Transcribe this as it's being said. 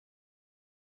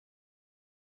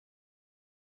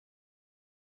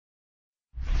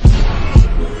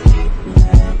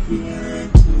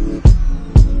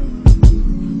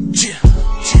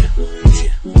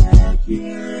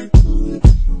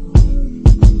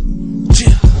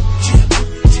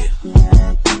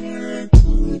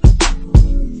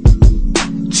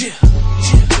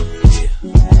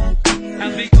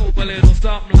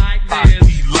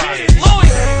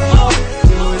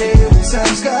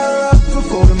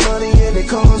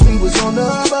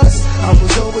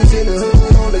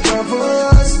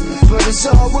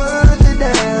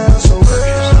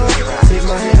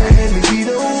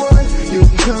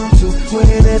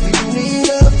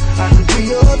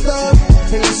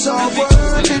it's all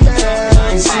worth it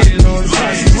now. Sitting on the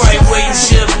price. Right where you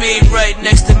should be, right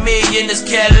next to me in this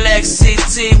Cadillac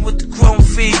CT with the chrome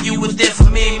feet. You was there for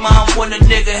me, mom, when a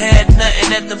nigga had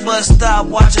nothing at the bus stop,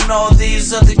 watching all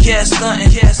these other cats stunting.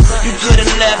 You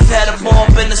could've left, had a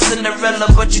bomb in a Cinderella,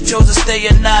 but you chose to stay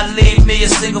and not leave me a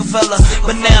single fella.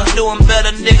 But now I'm doing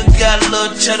better, nigga got a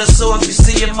little cheddar, so if you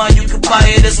see it, man, you can buy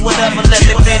it, it's whatever. Let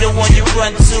me be the one you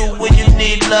run to when you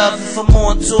need love. If I'm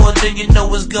on tour, then you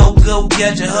know it's go,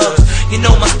 get your hugs. You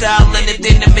know my style,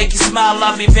 anything that make you smile,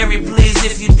 I'll be very pleased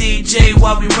if you DJ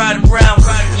while we riding around.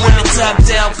 When the top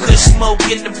down, kush smoke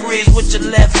in the breeze with your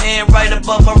left hand right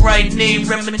above my right knee.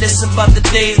 Reminiscing about the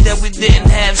days that we didn't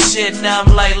have shit. Now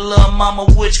I'm like, lil' mama,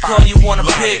 which car you wanna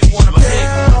pick? Every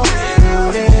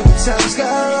times got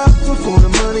rough before the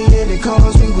money and the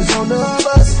cars, we was on the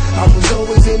bus. I was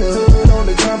always in the hood on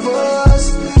the ground for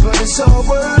us, but it's all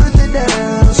worth it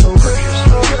now. So if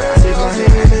my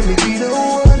hand, let me be the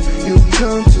one you can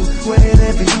come to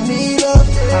whenever you need us.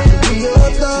 I can be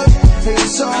your thug, and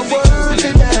it's all worth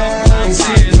it now.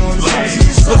 Sitting on the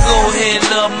price. But go ahead,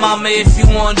 lil' mama, if you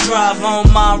wanna drive on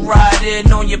my ride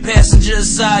in on your passenger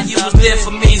side. You was there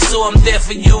for me, so I'm there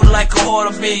for you like a heart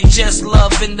of me. Just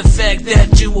loving the fact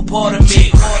that you were part of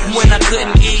me. When I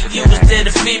couldn't eat, you was there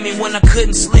to feed me. When I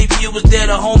couldn't sleep, you was there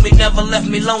to hold me. Never left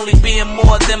me lonely, being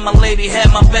more than my lady.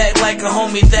 Had my back like a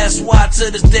homie, that's why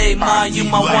to this day, man, you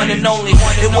my one and only.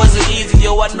 It wasn't easy,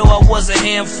 yo, I know I was a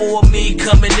handful. Me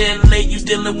coming in late, you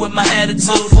dealing with my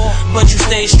attitude, but you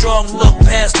stay strong, look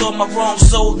past all my wrong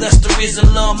soul. That's the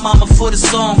reason, lil' mama, for the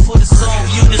song.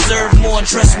 You deserve more, and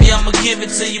trust me, I'ma give it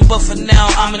to you. But for now,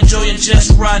 I'm enjoying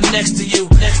just right next to you.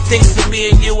 Thanks for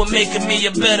being you and making me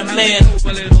a better man.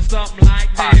 Every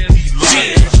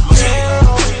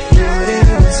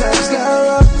time's got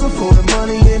rough